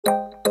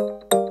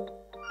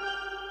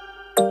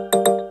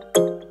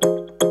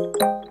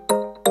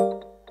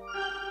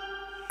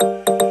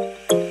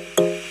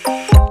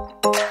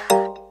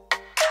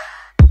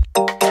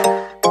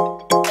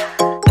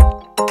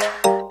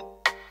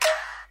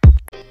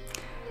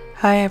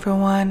Hi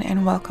everyone,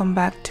 and welcome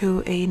back to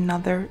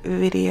another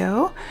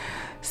video.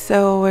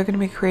 So we're going to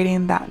be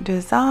creating that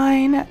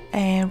design,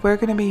 and we're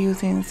going to be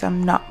using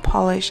some not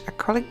polished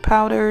acrylic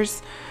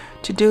powders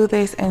to do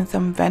this, and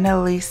some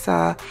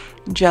venalisa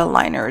gel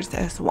liners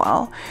as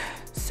well.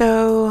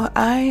 So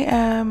I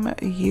am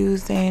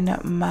using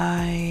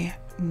my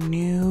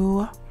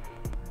new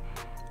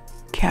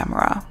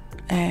camera,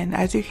 and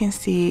as you can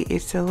see,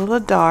 it's a little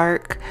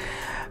dark.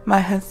 My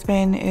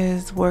husband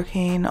is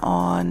working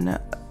on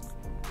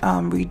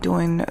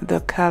redoing the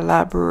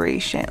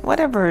collaboration,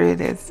 whatever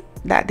it is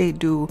that they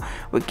do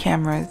with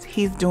cameras.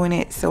 He's doing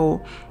it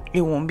so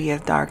it won't be as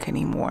dark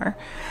anymore.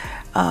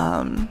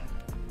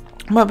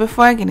 But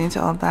before I get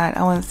into all that,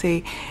 I want to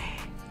say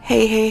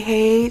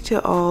hey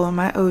to all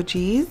my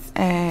OGs,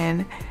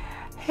 and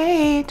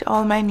hey to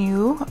all my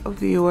new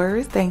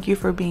viewers. Thank you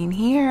for being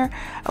here.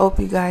 I hope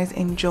you guys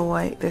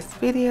enjoy this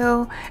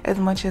video as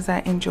much as I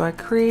enjoy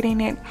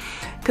creating it,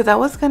 because I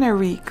was gonna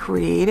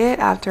recreate it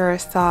after I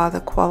saw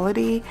the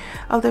quality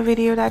of the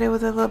video, that it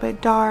was a little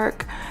bit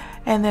dark,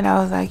 and then I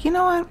was like, you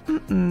know what,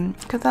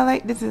 because I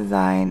like this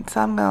design,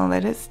 so I'm gonna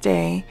let it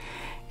stay.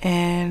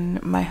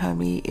 And my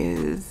hubby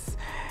is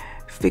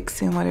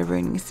fixing whatever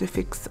he needs to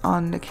fix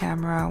on the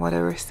camera,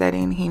 whatever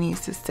setting he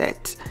needs to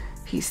set,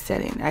 he's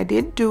setting. I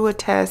did do a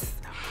test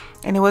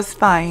and it was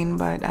fine,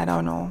 but I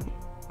don't know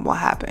what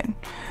happened.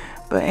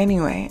 But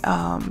anyway,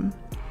 I'm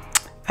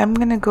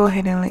gonna go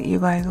ahead and let you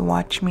guys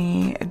watch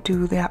me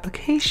do the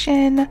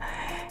application,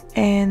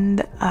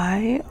 and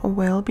I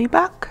will be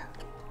back.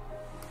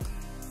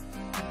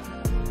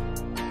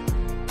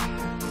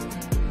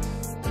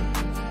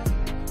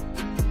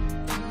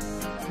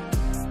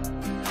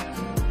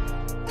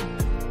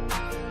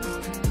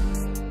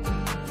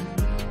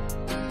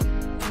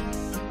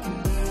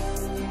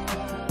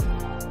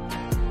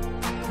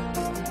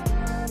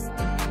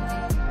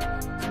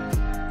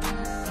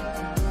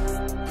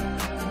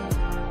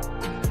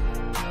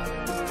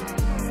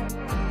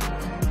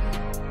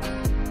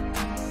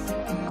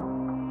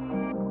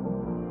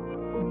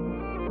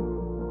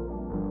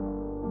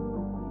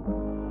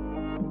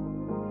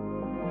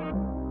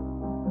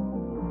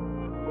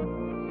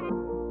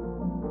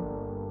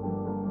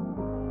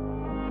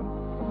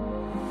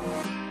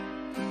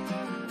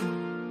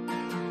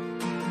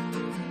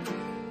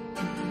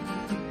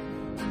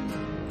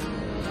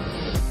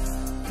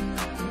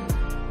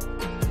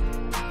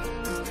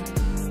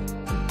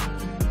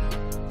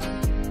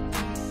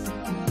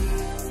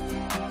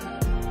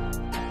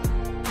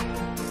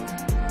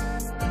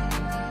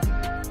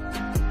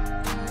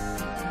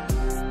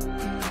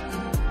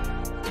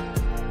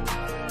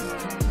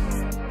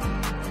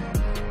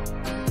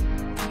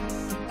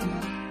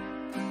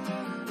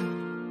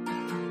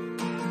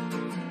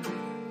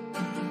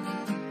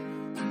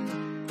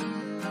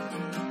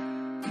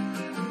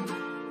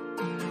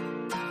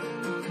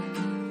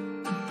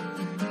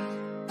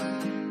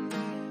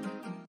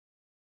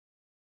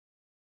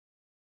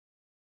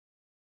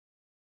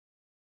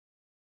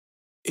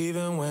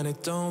 Even when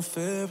it don't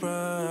feel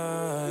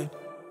right,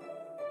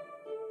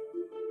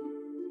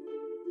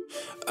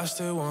 I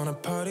still wanna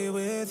party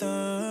with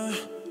her.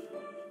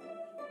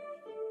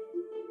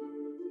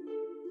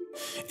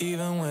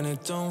 Even when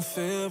it don't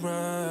feel right,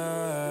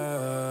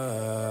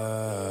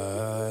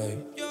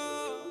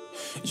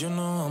 you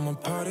know I'ma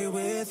party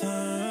with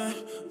her,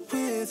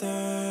 with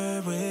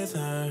her, with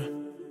her.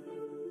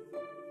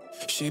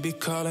 She be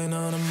calling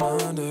on a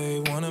Monday,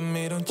 wanna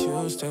meet on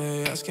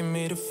Tuesday, asking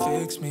me to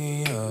fix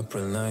me up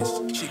real nice.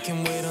 She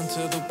can wait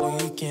until the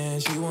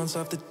weekend, she wants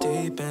off the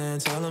deep end,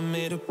 telling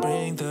me to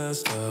bring the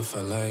stuff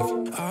I like.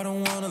 I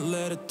don't wanna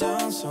let her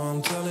down, so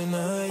I'm telling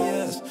her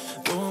yes.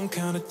 Though I'm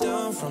kinda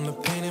down from the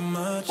pain in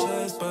my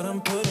chest, but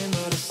I'm putting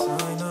that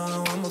aside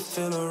now. I'ma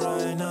feel her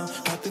right now,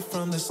 happy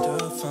from the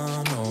stuff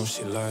I know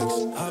she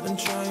likes. I've been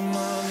trying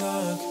my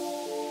luck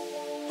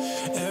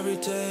every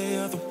day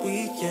of the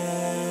week,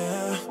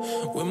 yeah,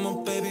 with my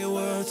baby,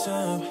 what's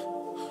up?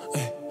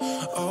 Ay,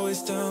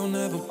 always down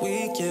every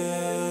week,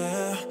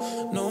 yeah.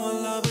 Know I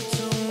love her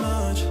too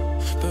much,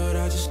 but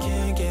I just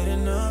can't get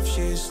enough.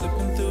 She's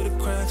slipping through the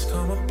cracks,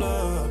 call my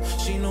bluff.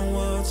 She know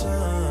what's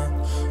up,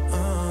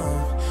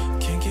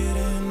 can't get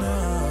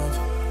enough,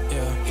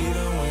 yeah.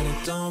 Even when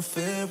it don't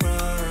feel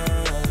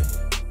right,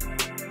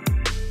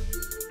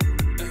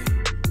 ay,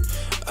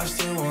 I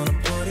still wanna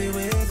party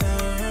with her.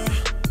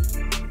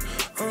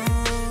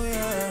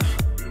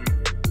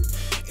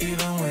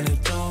 Even when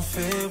it don't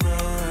feel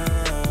right,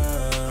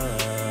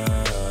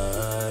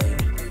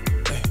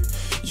 hey,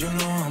 you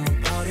know I'ma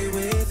party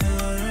with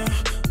her,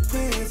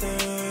 with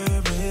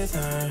her, with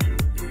her.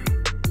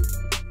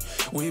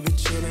 We be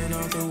chillin'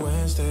 all through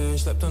Wednesday,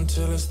 slept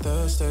until it's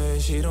Thursday.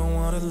 She don't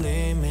wanna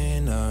leave me,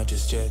 not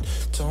just yet.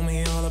 Told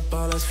me all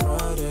about last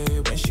Friday,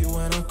 when she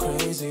went all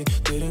crazy.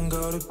 Didn't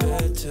go to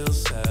bed till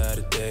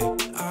Saturday.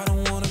 I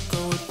don't wanna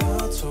go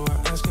without, so I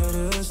asked her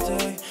to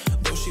stay.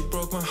 Though she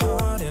broke my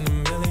heart in a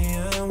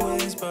million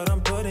ways, but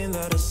I'm putting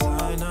that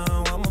aside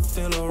now. I'ma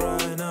feel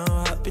alright now,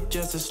 happy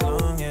just as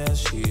long as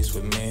she's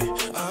with me.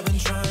 I've been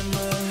trying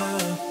my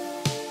luck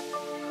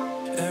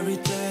every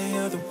day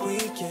of the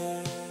week,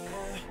 yeah.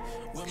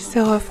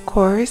 So of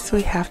course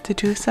we have to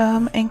do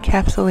some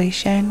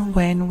encapsulation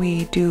when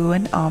we do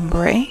an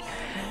ombre,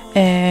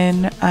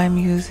 and I'm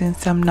using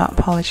some Not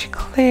Polish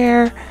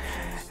Clear,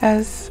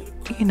 as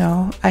you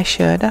know I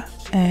should,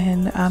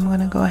 and I'm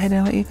gonna go ahead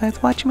and let you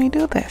guys watch me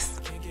do this.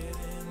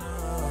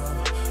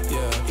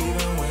 Yeah,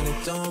 even when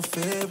it don't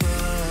feel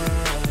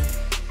right.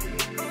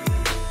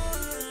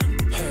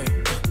 Hey,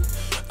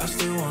 I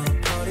still wanna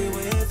party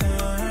with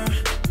her.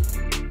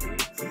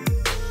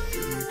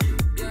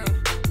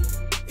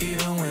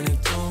 Even when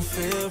it don't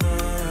feel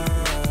right.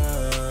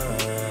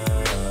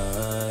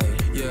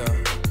 Yeah,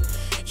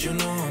 you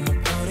know I'ma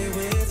party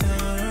with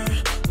her,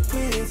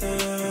 with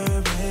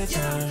her, with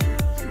her.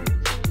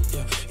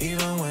 Yeah,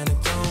 even when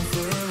it don't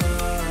feel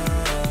right.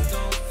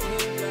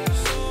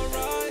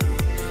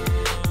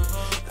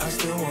 I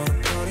still wanna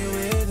party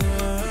with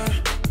her.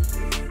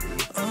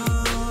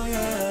 Oh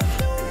yeah.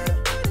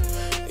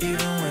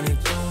 Even when it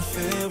don't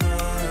feel right.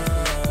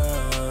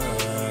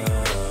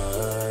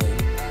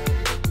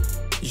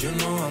 You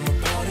know I'ma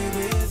party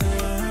with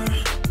her,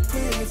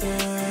 with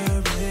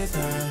her, with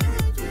her.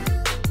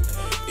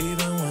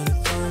 Even when it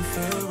don't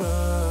feel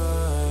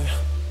right.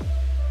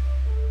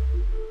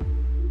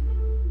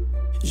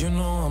 You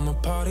know I'ma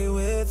party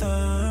with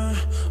her,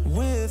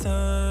 with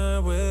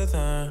her, with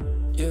her.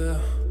 Yeah,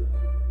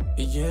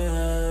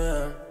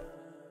 yeah.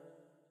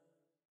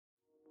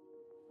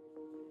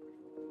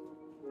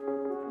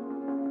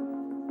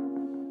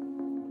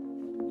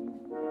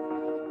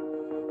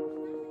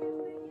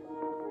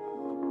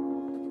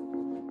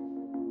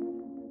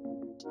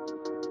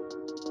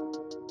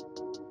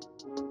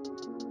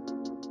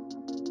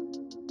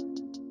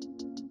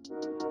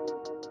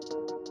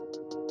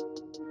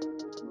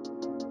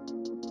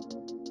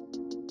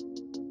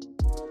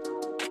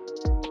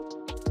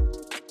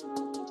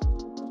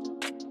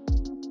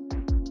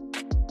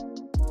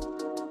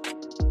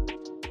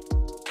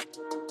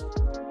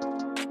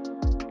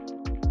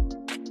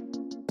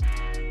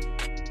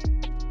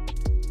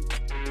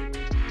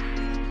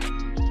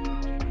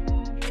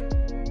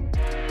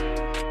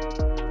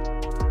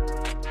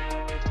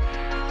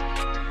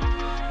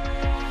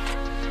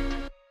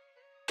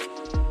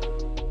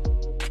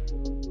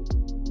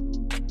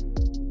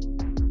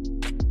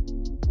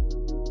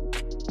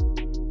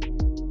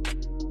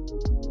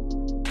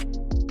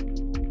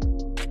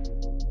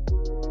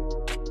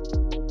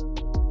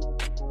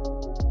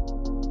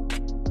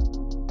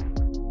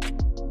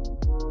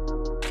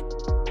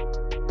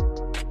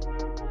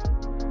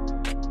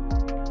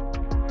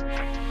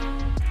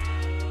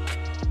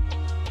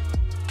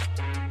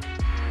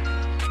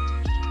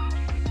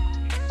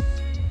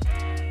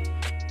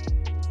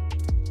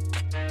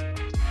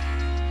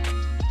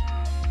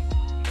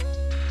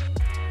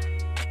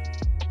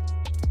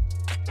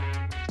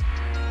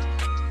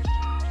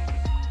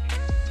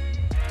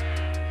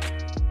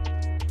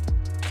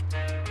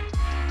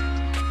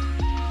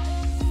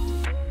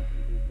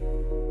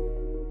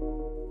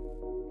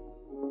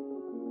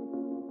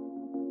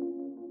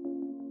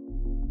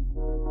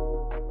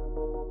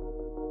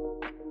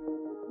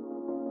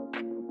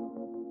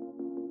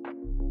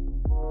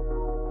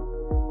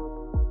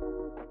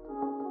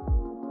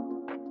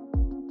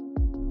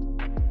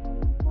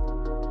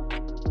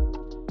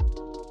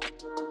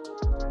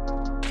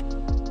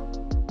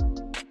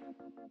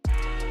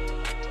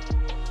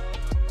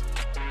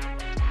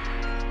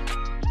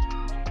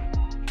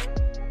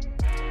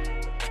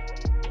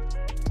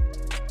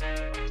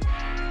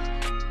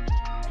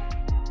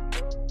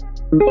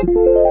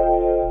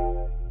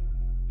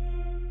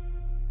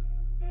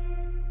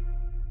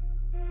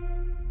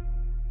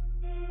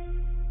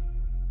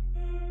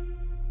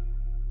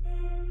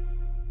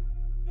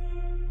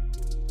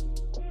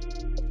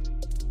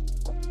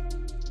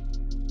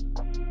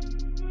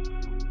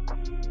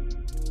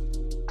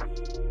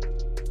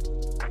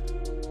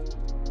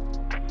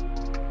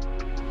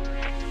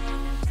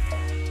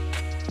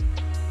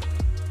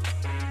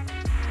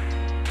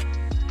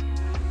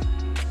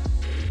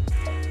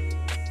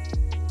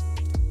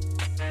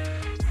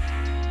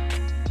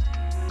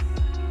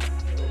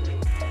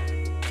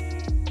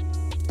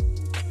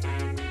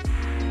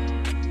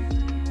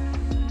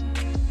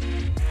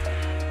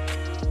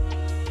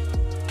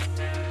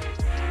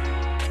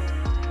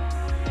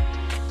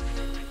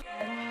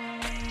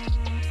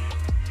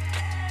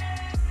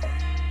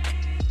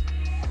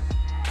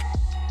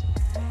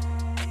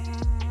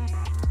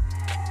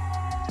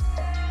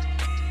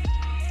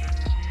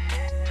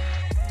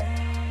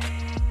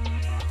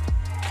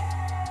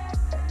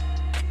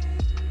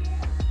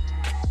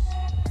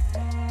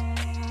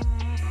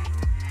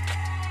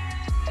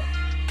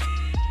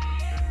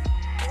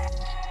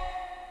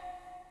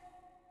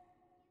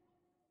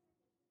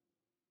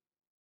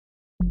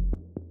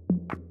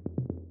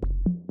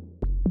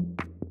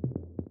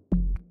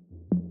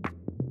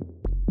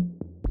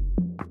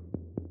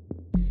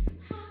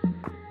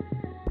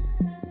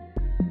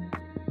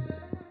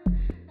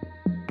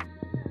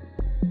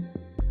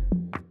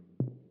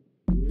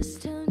 This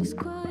town is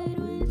quiet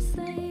when it's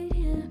late,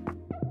 yeah.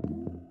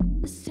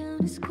 This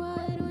town is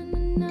quiet when the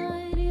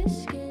night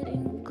is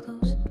getting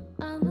close.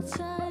 I'm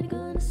outside,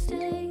 gonna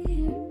stay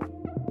here.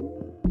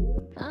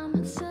 I'm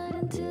outside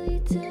until you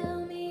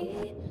tell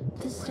me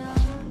to stop.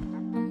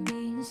 I'm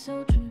being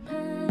so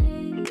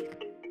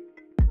dramatic.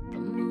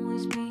 I'm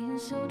always being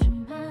so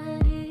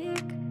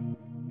dramatic.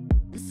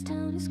 This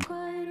town is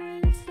quiet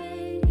when it's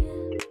late,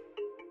 yeah.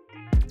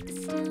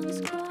 This town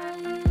is quiet.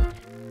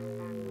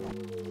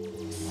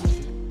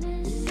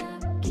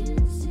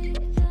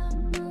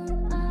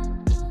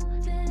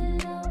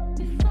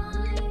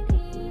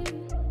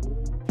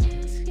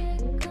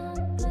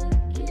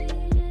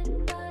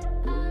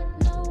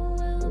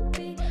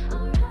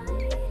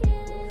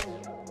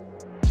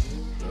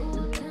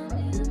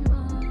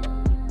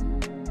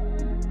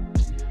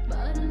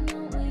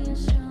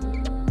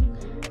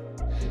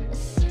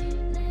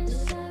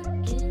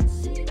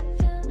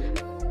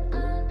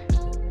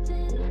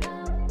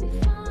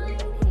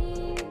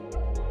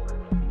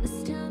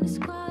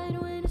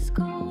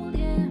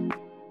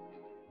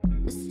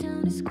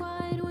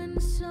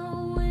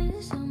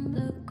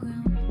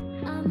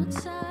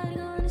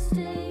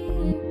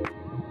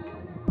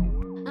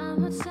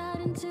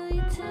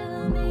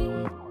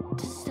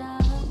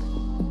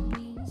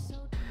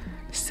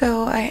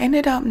 So I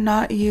ended up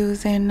not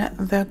using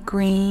the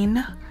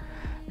green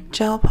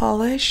gel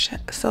polish.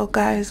 So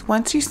guys,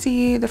 once you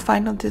see the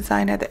final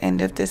design at the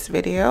end of this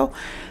video,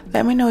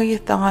 let me know your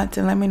thoughts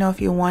and let me know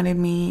if you wanted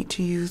me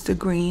to use the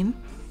green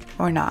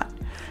or not.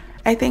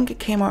 I think it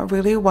came out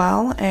really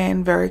well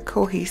and very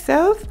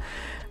cohesive,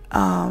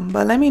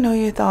 but let me know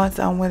your thoughts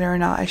on whether or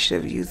not I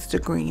should have used the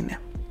green.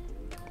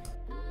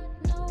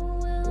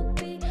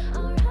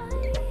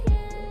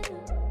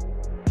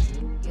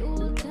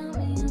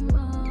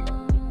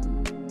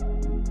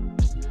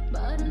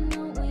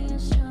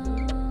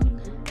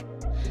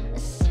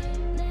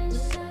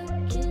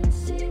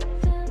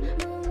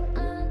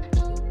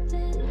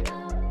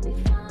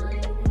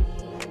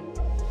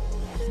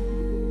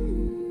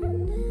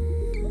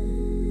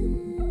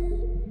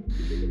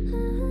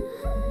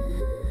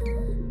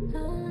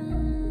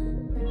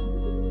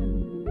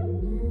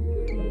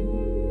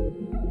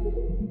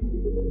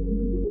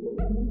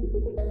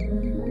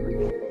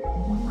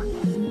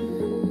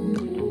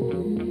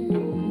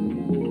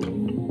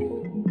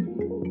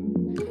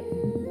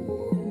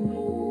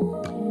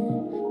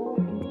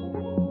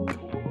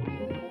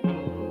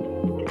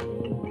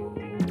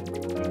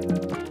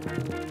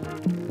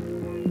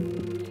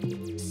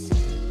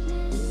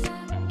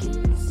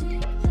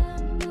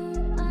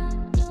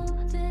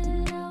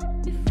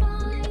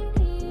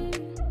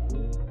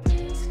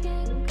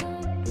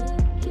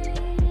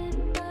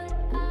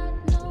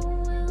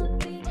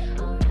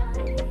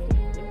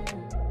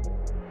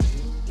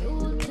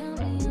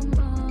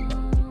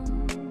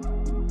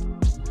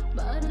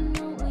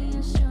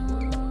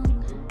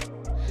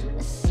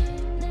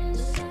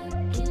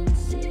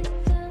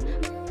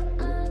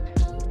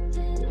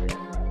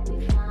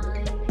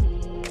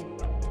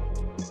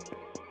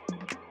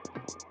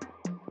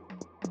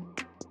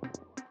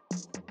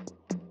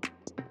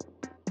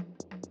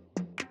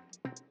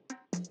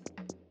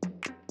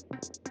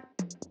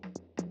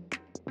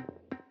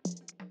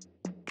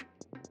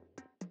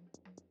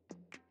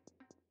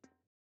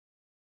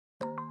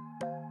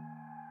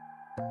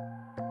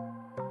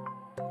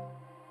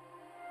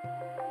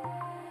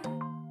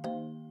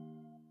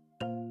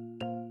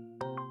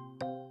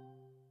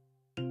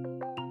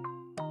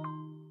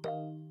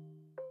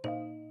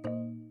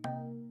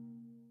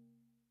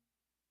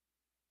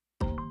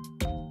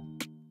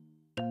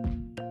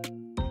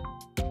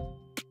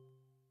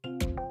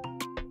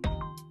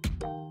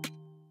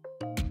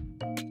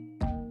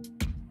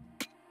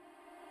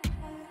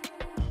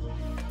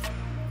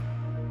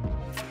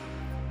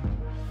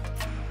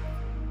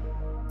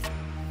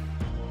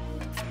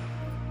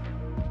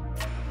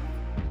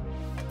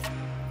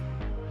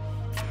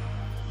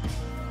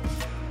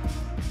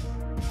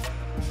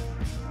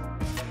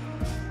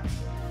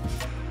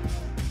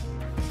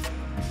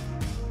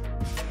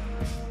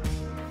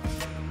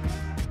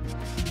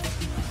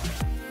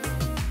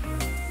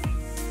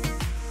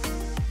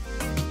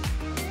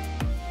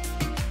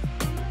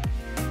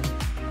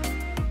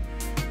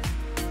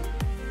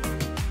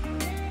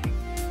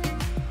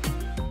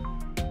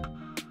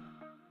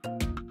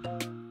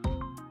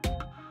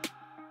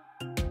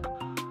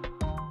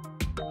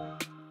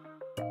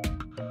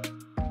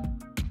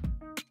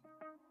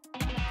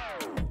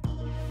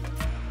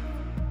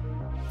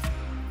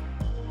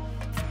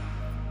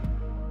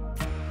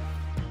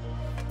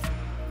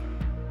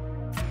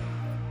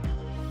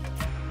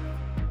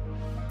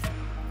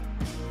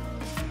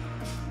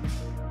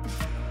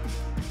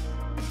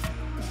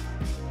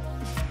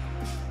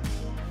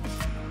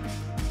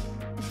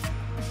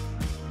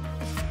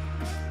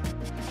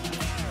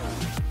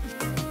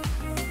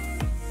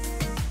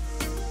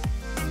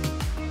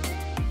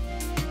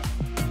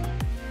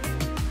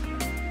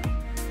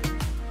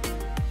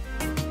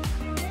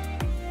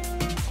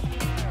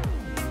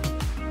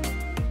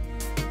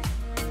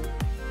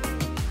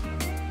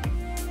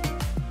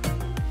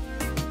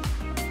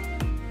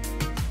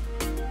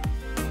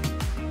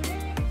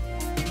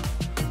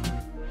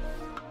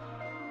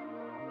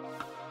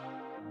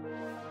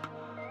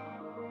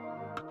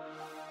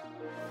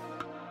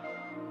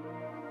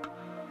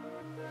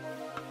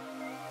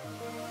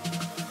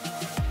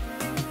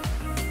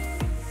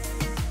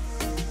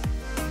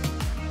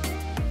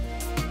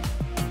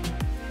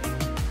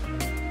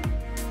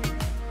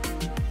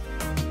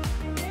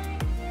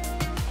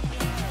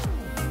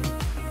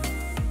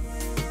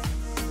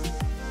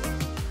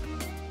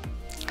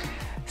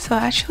 So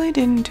I actually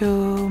didn't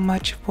do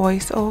much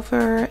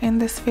voiceover in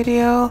this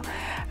video.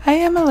 I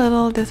am a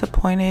little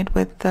disappointed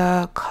with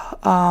the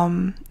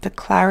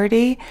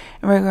clarity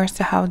in regards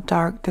to how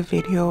dark the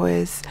video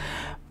is,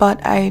 but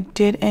I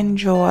did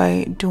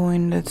enjoy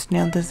doing this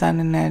nail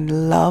design and I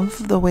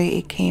love the way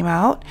it came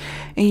out.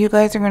 And you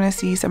guys are going to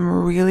see some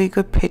really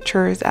good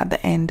pictures at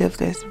the end of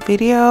this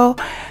video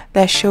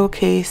that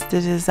showcase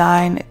the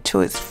design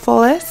to its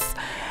fullest.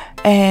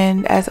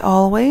 And as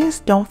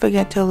always, don't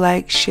forget to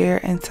like, share,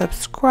 and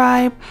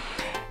subscribe.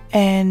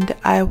 And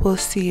I will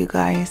see you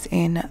guys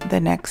in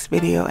the next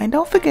video. And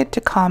don't forget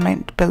to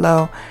comment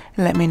below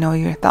and let me know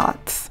your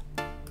thoughts.